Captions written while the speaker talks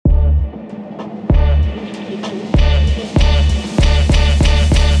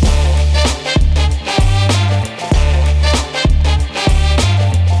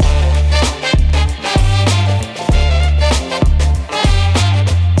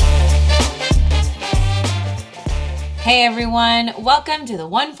Hey everyone, welcome to the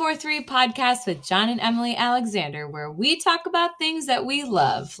 143 podcast with John and Emily Alexander, where we talk about things that we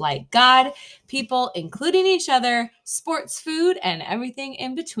love, like God, people, including each other, sports, food, and everything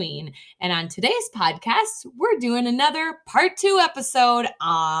in between. And on today's podcast, we're doing another part 2 episode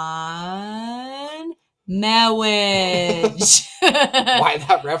on marriage. Why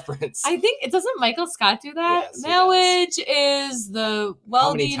that reference? I think it doesn't Michael Scott do that? Yes, marriage is the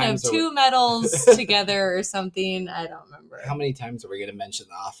welding of two metals together or something. I don't remember. How many times are we going to mention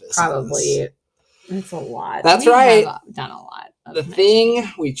The Office? Probably. It's a lot. That's right. Have done a lot. The thing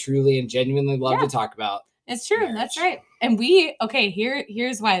we truly and genuinely love to talk about. It's true. Marriage. That's right. And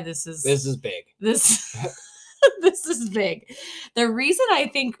here's why this is big. This is big. The reason I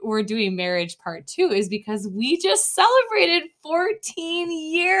think we're doing marriage part 2 is because we just celebrated 14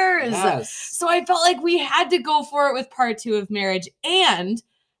 years. Yes. So I felt like we had to go for it with part 2 of marriage. And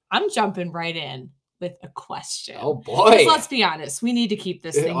I'm jumping right in with a question. Oh boy. Because let's be honest, we need to keep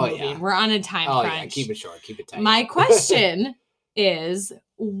this thing moving. Yeah. We're on a time crunch. Yeah. Keep it short. Keep it tight. My question is,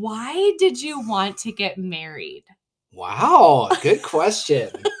 why did you want to get married? Wow. Good question.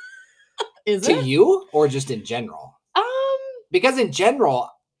 Is to it? you or just in general? Because in general,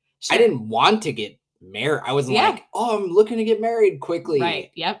 Sure. I didn't want to get married. I wasn't like, oh, I'm looking to get married quickly.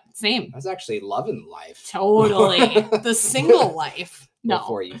 Right. Yep. Same. I was actually loving life. Totally. The single life. No.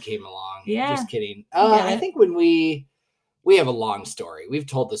 Before you came along. Yeah. Just kidding. I think when we have a long story. We've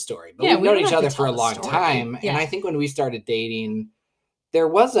told the story, but we've known each other for a long time. Yeah. And I think when we started dating, there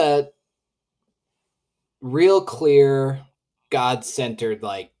was a real clear God-centered,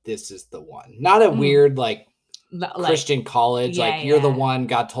 like, this is the one. Not a weird, like Christian college, you're the one,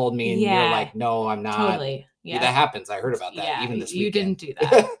 God told me, and you're like, no, I'm not. Totally. Yeah. That happens. I heard about that even this weekend. You didn't do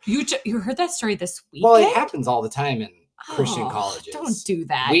that. You heard that story this weekend? Well, it happens all the time in Christian colleges. Don't do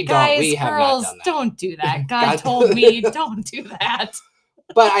that. We have not done that. Don't do that. God told me, don't do that.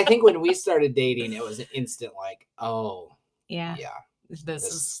 But I think when we started dating, it was an instant like, oh, yeah. This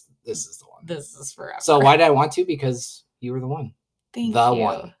is the one. This is forever. So why did I want to? Because you were the one. Thank the you.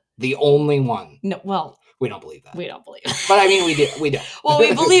 one. The only one. No, well, we don't believe that. We don't believe it. But I mean, we do. We don't. Well,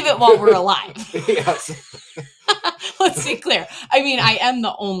 we believe it while we're alive. Yes. Let's be clear. I mean, I am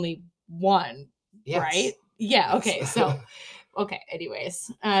the only one, right? Yeah. Okay. So,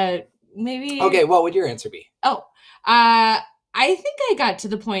 anyways, maybe. Okay. What would your answer be? I think I got to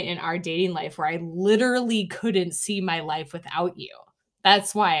the point in our dating life where I literally couldn't see my life without you.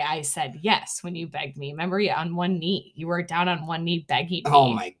 That's why I said yes when you begged me. Remember, on one knee. You were down on one knee begging me.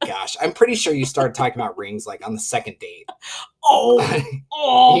 Oh my gosh. I'm pretty sure you started talking about rings like on the second date.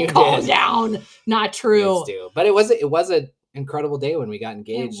 Calm down. Not true. But it was an incredible day when we got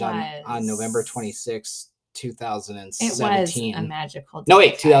engaged on November 26, 2017. It was a magical day. No,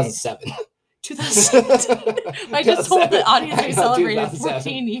 wait, 2007. 2007. I just told the audience we celebrated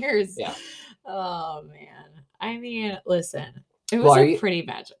 14 years. Yeah. Oh, man. I mean, listen. It was pretty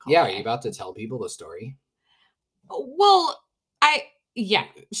magical. Yeah, are you about to tell people the story? Well, yeah,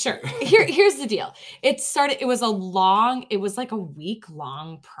 sure. Here's the deal. It was like a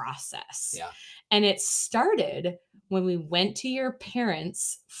week-long process. Yeah. And it started when we went to your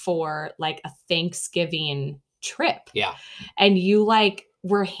parents for like a Thanksgiving trip. Yeah. And you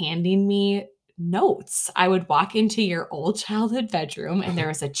were handing me notes. I would walk into your old childhood bedroom and there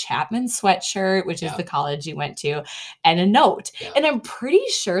was a Chapman sweatshirt, which is the college you went to, and a note. Yeah. And I'm pretty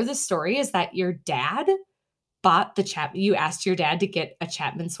sure the story is that your dad bought you asked your dad to get a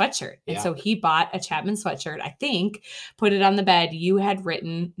Chapman sweatshirt. And so he bought a Chapman sweatshirt, I think, put it on the bed. You had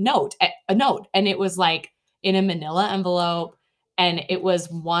written a note, and it was like in a manila envelope. And it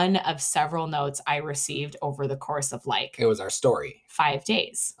was one of several notes I received over the course of it was our story. 5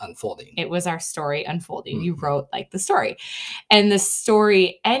 days. Unfolding. It was our story unfolding. Mm-hmm. You wrote the story. And the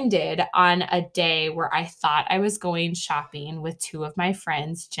story ended on a day where I thought I was going shopping with two of my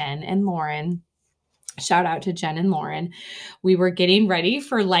friends, Jen and Lauren. Shout out to Jen and Lauren. We were getting ready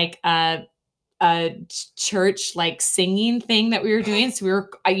for a church singing thing that we were doing. So we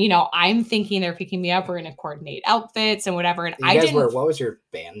were, I'm thinking they're picking me up. We're going to coordinate outfits and whatever. And what was your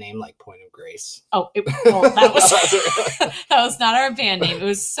band name? Point of Grace? That was not our band name. It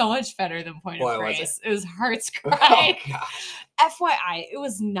was so much better than Point of Grace. It was Heart's Cry. Oh, gosh. FYI, it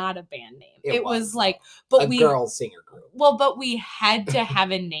was not a band name. It was girl singer group. Well, but we had to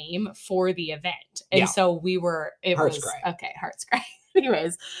have a name for the event. And so Heart's Cry. Okay, Heart's Cry.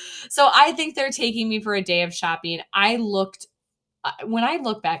 Anyways, so I think they're taking me for a day of shopping. When I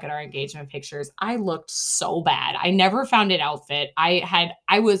look back at our engagement pictures, I looked so bad. I never found an outfit. I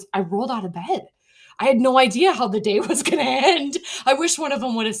rolled out of bed. I had no idea how the day was going to end. I wish one of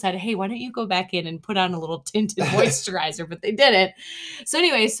them would have said, hey, why don't you go back in and put on a little tinted moisturizer, but they didn't. So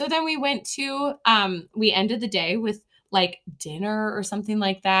anyway, so then we went to, we ended the day with like dinner or something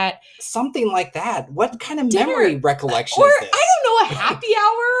like that. Something like that. What kind of memory recollection is this? I don't know, a happy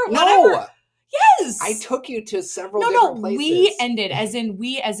hour? No. Whatever. Yes. I took you to several different places. We ended, as in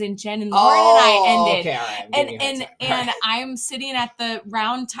Jen and Lauren and I ended. Okay, all right. And I'm sitting at the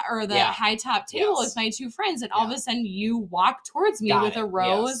high top table with my two friends, and all of a sudden you walk towards me with a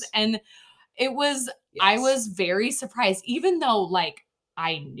rose, and it was, I was very surprised, even though like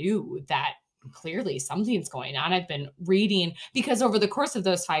I knew that clearly something's going on. I've been reading, because over the course of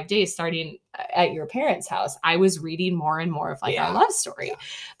those 5 days, starting at your parents' house, I was reading more and more of like our love story,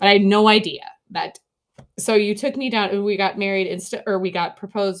 but I had no idea that. So you took me down and we got married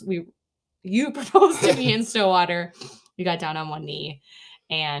you proposed to me in Stillwater. You got down on one knee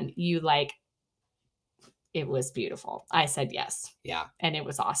and you like, it was beautiful. I said yes. Yeah. And it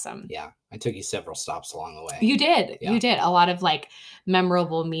was awesome. Yeah. I took you several stops along the way. You did. Yeah. You did. A lot of like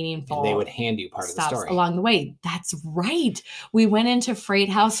memorable, meaningful. And they would hand you part of the story along the way. That's right. We went into Freight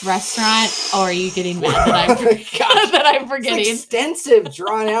House Restaurant. Oh, are you getting mad that I'm forgetting? It's extensive,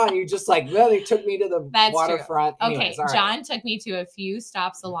 drawn out. And you're just like, well, they took me to the waterfront. Anyways, okay. John took me to a few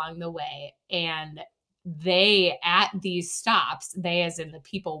stops along the way, and they, at these stops, they as in the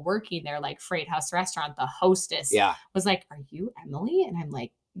people working there, like Freight House Restaurant, the hostess was like, are you Emily? And I'm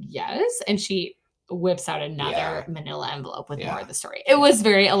like, yes. And she whips out another manila envelope with more of the story. It was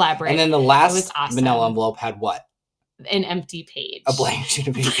very elaborate. And then the last manila envelope had what? An empty page. A blank sheet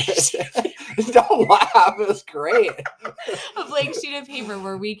of paper. Don't laugh. It was great. A blank sheet of paper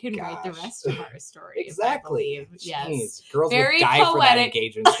where we can write the rest of our story. Exactly. Yes. Girls very would die poetic. For that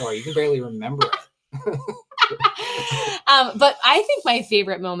engagement story. You can barely remember it. But I think my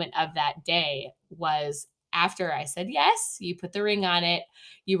favorite moment of that day was after I said yes, you put the ring on it.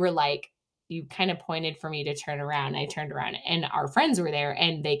 You were like, you kind of pointed for me to turn around. I turned around and our friends were there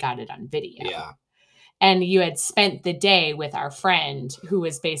and they got it on video. Yeah. And you had spent the day with our friend who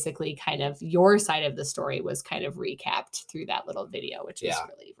was basically kind of, your side of the story was kind of recapped through that little video, which was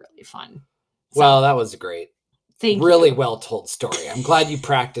really, really fun. So, well, that was great. Really well told story. I'm glad you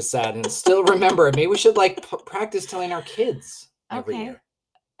practiced that and still remember it. Maybe we should like practice telling our kids every year.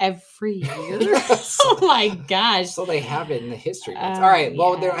 Every year? Oh my gosh. So they have it in the history books. All right.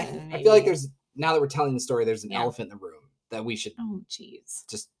 Well, I feel like there's, now that we're telling the story, there's an elephant in the room that we should. Oh, geez.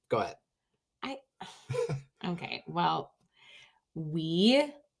 Just go ahead. Okay. Well,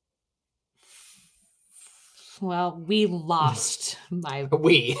 we lost my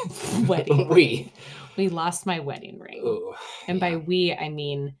wedding ring. We lost my wedding ring. Ooh, and by we, I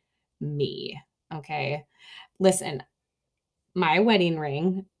mean me. Okay. Listen, my wedding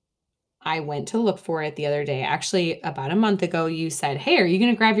ring, I went to look for it the other day. Actually, about a month ago, you said, hey, are you going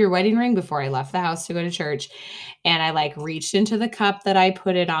to grab your wedding ring before I left the house to go to church? And I like reached into the cup that I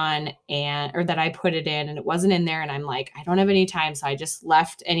put it on or that I put it in, and it wasn't in there. And I'm like, I don't have any time. So I just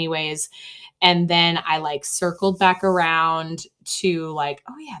left anyways. And then I like circled back around to like,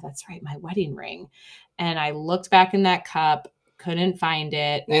 oh yeah, that's right. My wedding ring. And I looked back in that cup, couldn't find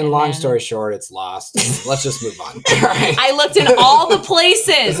it. And long story short, it's lost. Let's just move on. Right. I looked in all the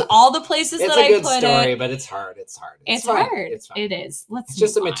places that I put it. It's a good story, but it's hard. It's hard. It's hard. It's fine. It is. It's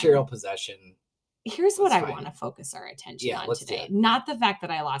just a material possession. Here's what I want to focus our attention on today. Not the fact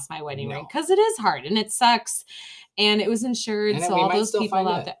that I lost my wedding ring, because it is hard and it sucks. And it was insured. So all those people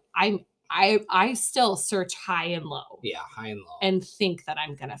out there, I still search high and low. Yeah, high and low. And think that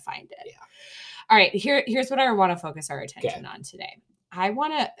I'm going to find it. Yeah. All right, here's what I want to focus our attention on today. I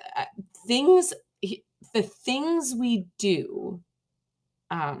want to the things we do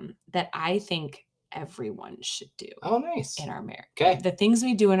that I think everyone should do. Oh, nice. In our marriage. Okay. The things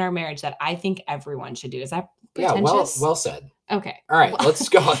we do in our marriage that I think everyone should do. Is that pretentious? Yeah, well said. Okay. All right, let's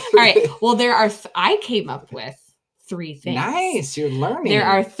go. All right. Well, I came up with 3 things. Nice. You're learning. There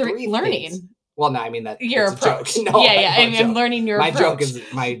are 3 learning. Things. Well, no, I mean that your approach. No, I'm learning your approach. My joke is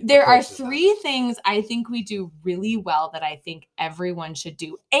There are 3 things I think we do really well that I think everyone should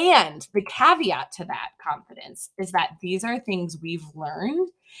do. And the caveat to that confidence is that these are things we've learned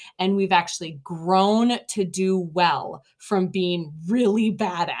and we've actually grown to do well from being really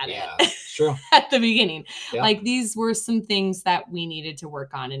bad at it. Yeah, true. At the beginning. Yeah. Like these were some things that we needed to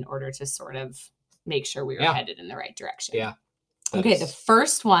work on in order to sort of make sure we were headed in the right direction. Yeah. Okay, the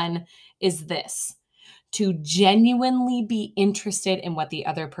first one is this: to genuinely be interested in what the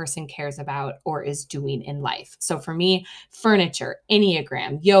other person cares about or is doing in life. So for me, furniture,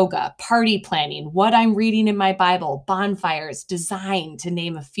 Enneagram, yoga, party planning, what I'm reading in my Bible, bonfires, design, to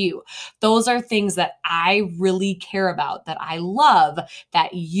name a few. Those are things that I really care about, that I love,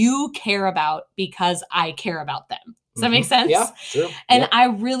 that you care about because I care about them. Does that make sense? Yeah, true. And I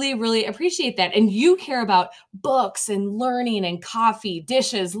really, really appreciate that. And you care about books and learning and coffee,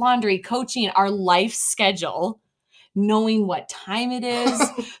 dishes, laundry, coaching, our life schedule, knowing what time it is,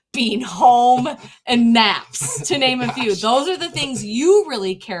 being home, and naps, to name a few. Those are the things you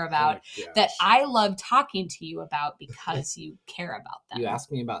really care about that I love talking to you about because you care about them. You ask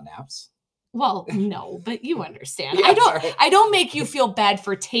me about naps? Well, no, but you understand. I don't make you feel bad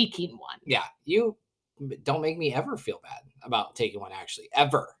for taking one. Yeah, you don't make me ever feel bad about taking one, actually,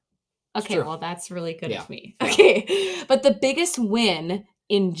 ever. Okay, well, that's really good of me. Okay, but the biggest win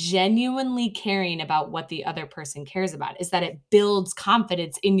in genuinely caring about what the other person cares about is that it builds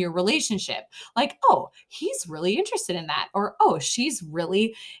confidence in your relationship. Like, oh, he's really interested in that, or oh, she's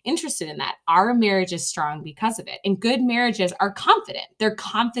really interested in that. Our marriage is strong because of it. And good marriages are confident. They're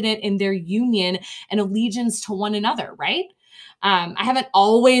confident in their union and allegiance to one another, right? I haven't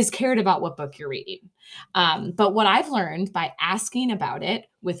always cared about what book you're reading. But what I've learned by asking about it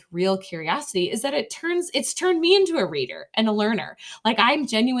with real curiosity is that it's turned me into a reader and a learner. Like, I'm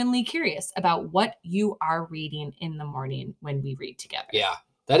genuinely curious about what you are reading in the morning when we read together. Yeah,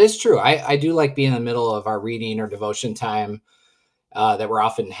 that is true. I do like being in the middle of our reading or devotion time that we're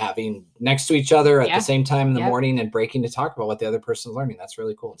often having next to each other at the same time in the morning and breaking to talk about what the other person's learning. That's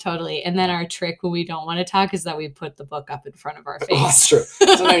really cool. Totally. And then our trick when we don't want to talk is that we put the book up in front of our face. Oh, that's true.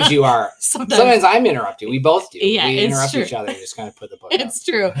 Sometimes you are. Sometimes I'm interrupting. We both do. Yeah, we interrupt each other and just kind of put the book up. It's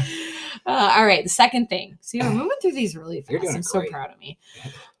true. All right. The second thing. See, we're moving through these really fast. I'm so proud of me.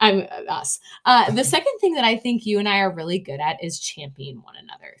 I'm us. The second thing that I think you and I are really good at is championing one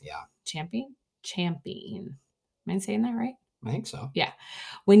another. Yeah. Championing. Am I saying that right? I think so. Yeah.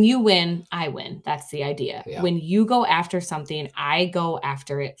 When you win, I win. That's the idea. Yeah. When you go after something, I go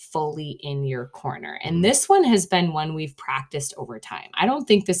after it fully in your corner. And this one has been one we've practiced over time. I don't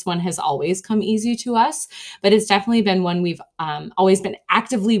think this one has always come easy to us, but it's definitely been one we've always been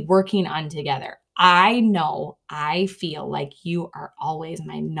actively working on together. I feel like you are always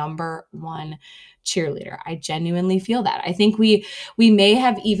my number one cheerleader. I genuinely feel that. I think we may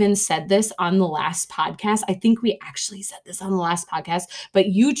have even said this on the last podcast. I think we actually said this on the last podcast, but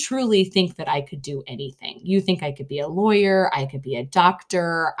you truly think that I could do anything. You think I could be a lawyer, I could be a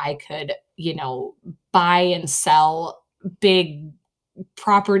doctor, I could, buy and sell big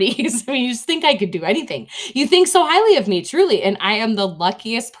properties. I mean, you just think I could do anything. You think so highly of me, truly. And I am the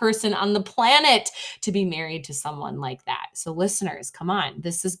luckiest person on the planet to be married to someone like that. So listeners, come on,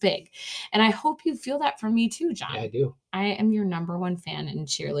 this is big. And I hope you feel that from me too, John. Yeah, I do. I am your number one fan and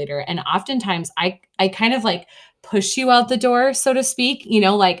cheerleader. And oftentimes I kind of like push you out the door, so to speak,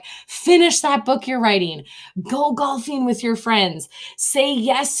 like finish that book you're writing, go golfing with your friends, say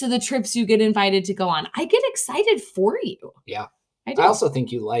yes to the trips you get invited to go on. I get excited for you. Yeah. I also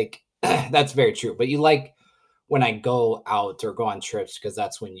think you like, that's very true, but you like when I go out or go on trips because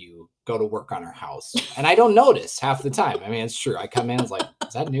that's when you go to work on our house. And I don't notice half the time. I mean, it's true. I come in, it's like,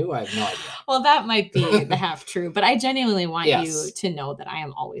 is that new? I have no idea. Well, that might be the half true, but I genuinely want you to know that I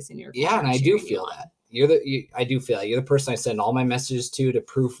am always in your corner. Yeah, and I do feel that. I do feel that. You're the person I send all my messages to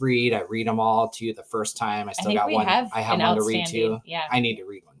proofread. I read them all to you the first time. I still got one. I have one to read to. Yeah. I need to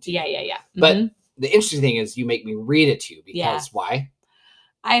read one too. Yeah. Mm-hmm. But the interesting thing is you make me read it to you because why?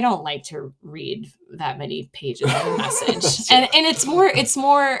 I don't like to read that many pages of a message. and it's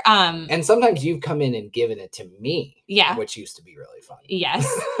more and sometimes you've come in and given it to me. Yeah. Which used to be really fun. Yes.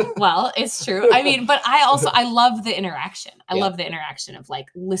 Well, it's true. I mean, but I love the interaction. I love the interaction of like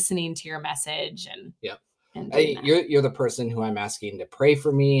listening to your message and you're the person who I'm asking to pray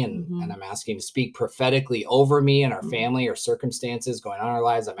for me and I'm asking to speak prophetically over me and our family or circumstances going on in our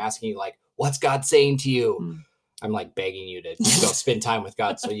lives. I'm asking you like, what's God saying to you? I'm like begging you to go spend time with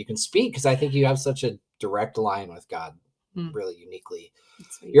God so you can speak because I think you have such a direct line with God really uniquely.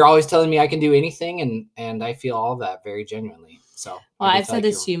 You're always telling me I can do anything and I feel all of that very genuinely. So I've said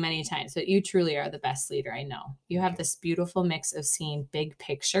this to you many times, but you truly are the best leader I know. You have this beautiful mix of seeing big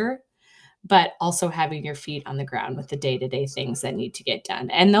picture, but also having your feet on the ground with the day-to-day things that need to get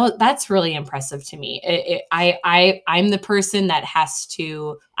done. And that's really impressive to me. I'm the person that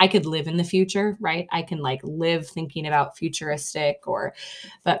I could live in the future, right? I can like live thinking about futuristic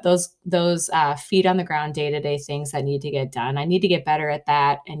but those feet on the ground day-to-day things that need to get done. I need to get better at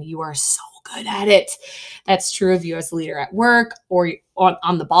that. And you are so good at it. That's true of you as a leader at work or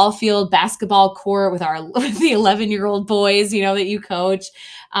on the ball field, basketball court with the 11-year-old boys, you know, that you coach,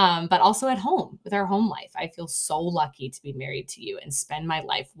 but also at home with our home life. I feel so lucky to be married to you and spend my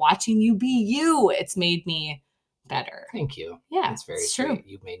life watching you be you. It's made me better. Thank you. Yeah, it's very true. Sweet.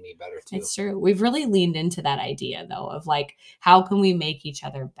 You've made me better too. It's true. We've really leaned into that idea though of like, how can we make each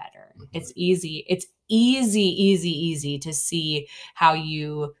other better? Mm-hmm. It's easy. It's easy to see how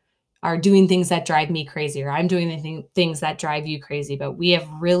you are doing things that drive me crazy, or I'm doing things that drive you crazy. But we have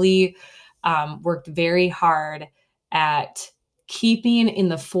really worked very hard at keeping in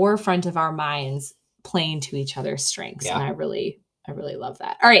the forefront of our minds, playing to each other's strengths. Yeah. And I really love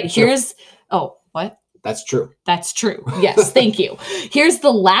that. All right, what? That's true. That's true. Yes, thank you. Here's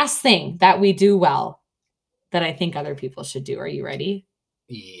the last thing that we do well that I think other people should do. Are you ready?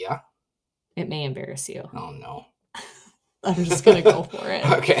 Yeah. It may embarrass you. Oh, no. I'm just going to go for it.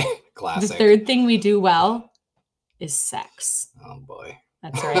 Okay, classic. The third thing we do well is sex. Oh, boy.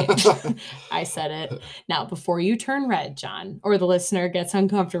 That's right. I said it. Now, before you turn red, John, or the listener gets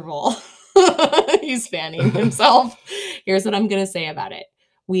uncomfortable, he's fanning himself. Here's what I'm going to say about it.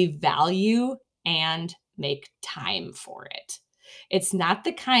 We value and make time for it. It's not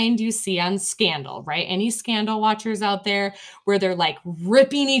the kind you see on Scandal, right? Any Scandal watchers out there where they're like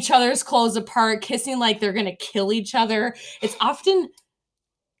ripping each other's clothes apart, kissing like they're going to kill each other. It's often,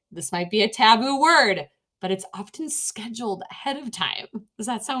 this might be a taboo word, but it's often scheduled ahead of time. Does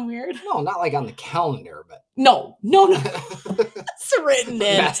that sound weird? No, not like on the calendar, but. No. It's written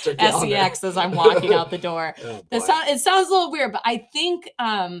in SEX as I'm walking out the door. Oh, it sounds a little weird, but I think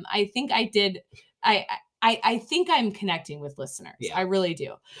I think I'm connecting with listeners. Yeah. I really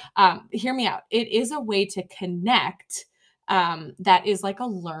do. Hear me out. It is a way to connect that is like a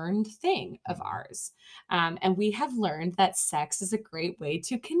learned thing of ours. And we have learned that sex is a great way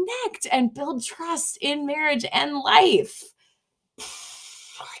to connect and build trust in marriage and life.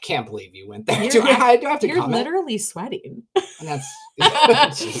 I can't believe you went there. Do I have to You're comment? Literally sweating. And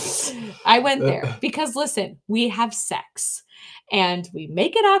that's I went there because listen, we have sex and we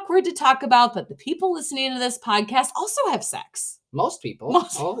make it awkward to talk about, but the people listening to this podcast also have sex. Most people.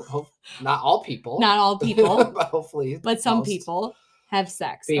 Not all people. Not all people. But hopefully. But some people have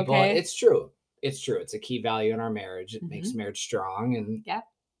sex. People, okay? It's true. It's true. It's a key value in our marriage. It makes marriage strong. And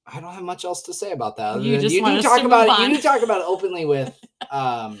I don't have much else to say about that. You do talk about it openly with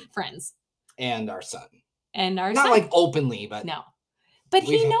friends and our son. Not like openly, but no. But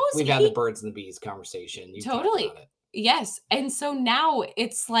he knows. We've had the birds and the bees conversation. You totally. About it. Yes. And so now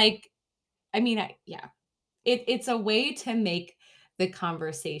it's like, it's a way to make the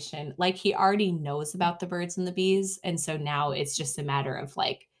conversation like he already knows about the birds and the bees. And so now it's just a matter of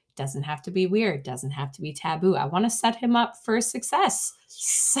like, doesn't have to be weird, doesn't have to be taboo. I want to set him up for success.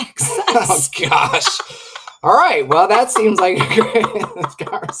 Oh gosh. All right. Well, that seems like a great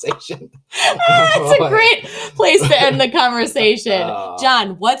conversation. It's a great place to end the conveation.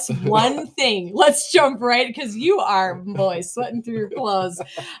 John, what's one thing? Let's jump right because you are, boy, sweating through your clothes.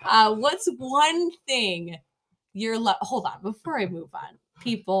 What's one thing hold on, before I move on.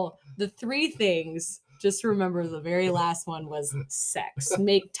 People, the three things, just remember the very last one was sex.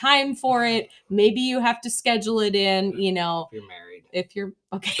 Make time for it. Maybe you have to schedule it in, you know. If you're married. If you're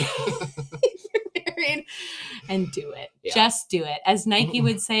okay. If you're married. And do it. Yeah. Just do it. As Nike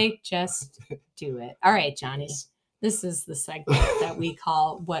would say, just do it. All right, Johnny. This is the segment that we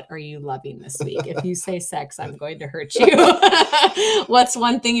call What Are You Loving This Week? If you say sex, I'm going to hurt you. What's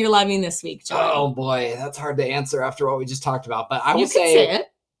one thing you're loving this week, Johnny? Oh boy, that's hard to answer after what we just talked about. But I will say it.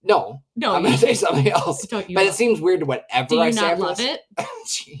 No, I'm going to say something else. But it seems weird to whatever I say. Do you not love it?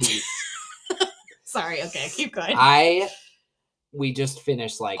 Jeez. Sorry. Okay, keep going. We just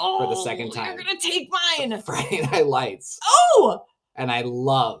finished for the second time. You're going to take mine. Friday Night Lights. Oh! And I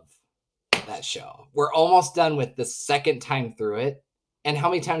love that show. We're almost done with the second time through it. And how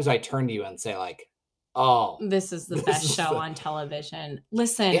many times do I turn to you and say this is the best show on television.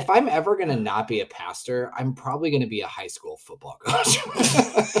 Listen, if I'm ever going to not be a pastor, I'm probably going to be a high school football coach.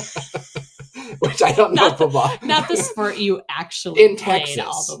 Which I don't know football. Not the sport you actually in played Texas.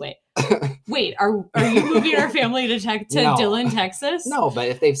 All the way. Wait, are you moving our family to Dillon, Texas? No, but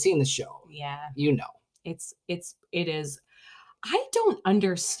if they've seen the show, you know. It is. I don't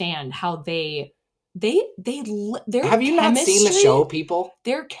understand how their have you not seen the show, people?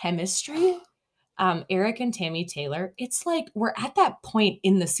 Their chemistry, Eric and Tammy Taylor, it's like we're at that point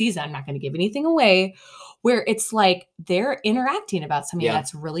in the season. I'm not going to give anything away where it's like they're interacting about something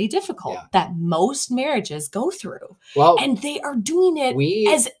that's really difficult that most marriages go through. Well, and they are doing it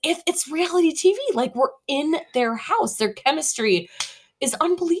as if it's reality TV. Like we're in their house. Their chemistry is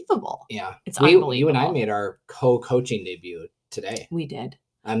unbelievable. Yeah. It's unbelievable. You and I made our co-coaching debut today. We did.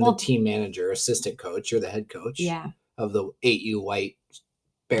 I'm the team manager, assistant coach. You're the head coach of the 8U White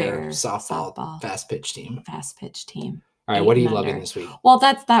Bear softball fast pitch team. All right, what are you loving this week? Well,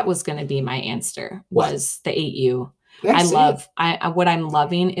 that was going to be my answer. Was the 8U. What I'm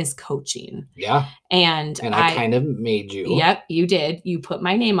loving is coaching. Yeah. And I kind of made you. Yep, you did. You put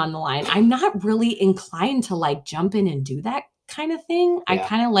my name on the line. I'm not really inclined to like jump in and do that kind of thing. I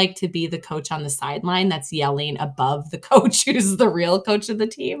kind of like to be the coach on the sideline that's yelling above the coach who's the real coach of the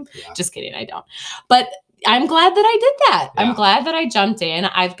team. Just kidding, I don't. But I'm glad that I did that. I'm glad that I jumped in.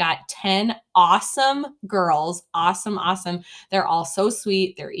 I've got 10 awesome girls. Awesome. They're all so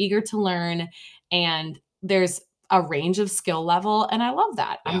sweet. They're eager to learn. And there's a range of skill level. And I love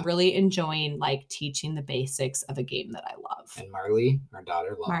that. I'm really enjoying like teaching the basics of a game that I love. And Marley, our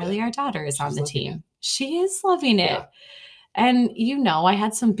daughter, our daughter is on the team. She is loving it. Yeah. And I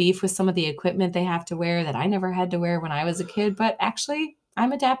had some beef with some of the equipment they have to wear that I never had to wear when I was a kid. But actually,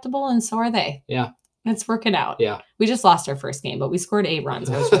 I'm adaptable and so are they. Yeah. It's working out. Yeah. We just lost our first game, but we scored 8 runs.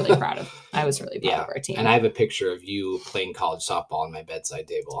 I was really proud of our team. And I have a picture of you playing college softball on my bedside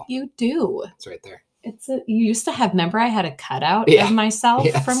table. You do. It's right there. You used to have, remember I had a cutout of myself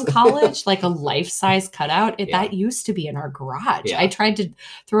from college, like a life-size cutout. That used to be in our garage. Yeah. I tried to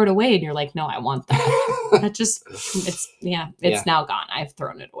throw it away and you're like, no, I want that. It's now gone. I've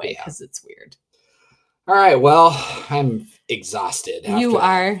thrown it away because it's weird. All right. Well, I'm exhausted. You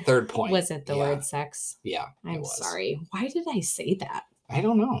are. Third point. Was it the word sex? Yeah. I'm sorry. Why did I say that? I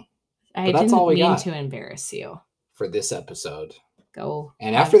don't know. I didn't mean to embarrass you. For this episode. Go.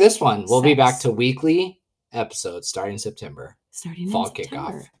 And after this one, we'll be back to weekly episodes starting September. Fall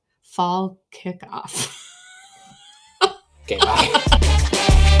kickoff. Okay, bye.